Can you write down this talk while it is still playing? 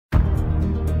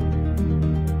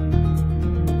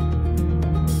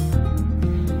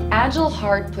Agel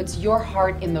Heart puts your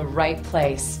heart in the right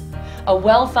place. A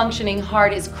well-functioning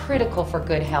heart is critical for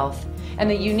good health, and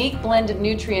the unique blend of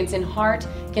nutrients in heart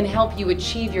can help you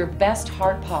achieve your best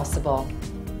heart possible.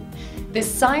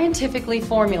 This scientifically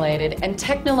formulated and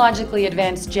technologically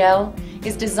advanced gel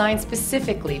is designed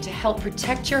specifically to help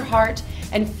protect your heart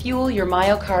and fuel your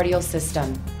myocardial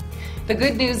system. The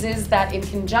good news is that in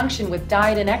conjunction with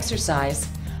diet and exercise,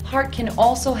 heart can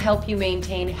also help you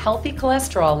maintain healthy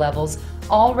cholesterol levels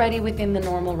already within the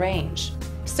normal range.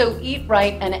 So eat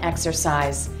right and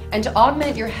exercise. And to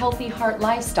augment your healthy heart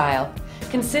lifestyle,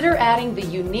 consider adding the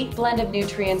unique blend of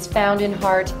nutrients found in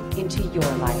heart into your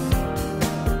life.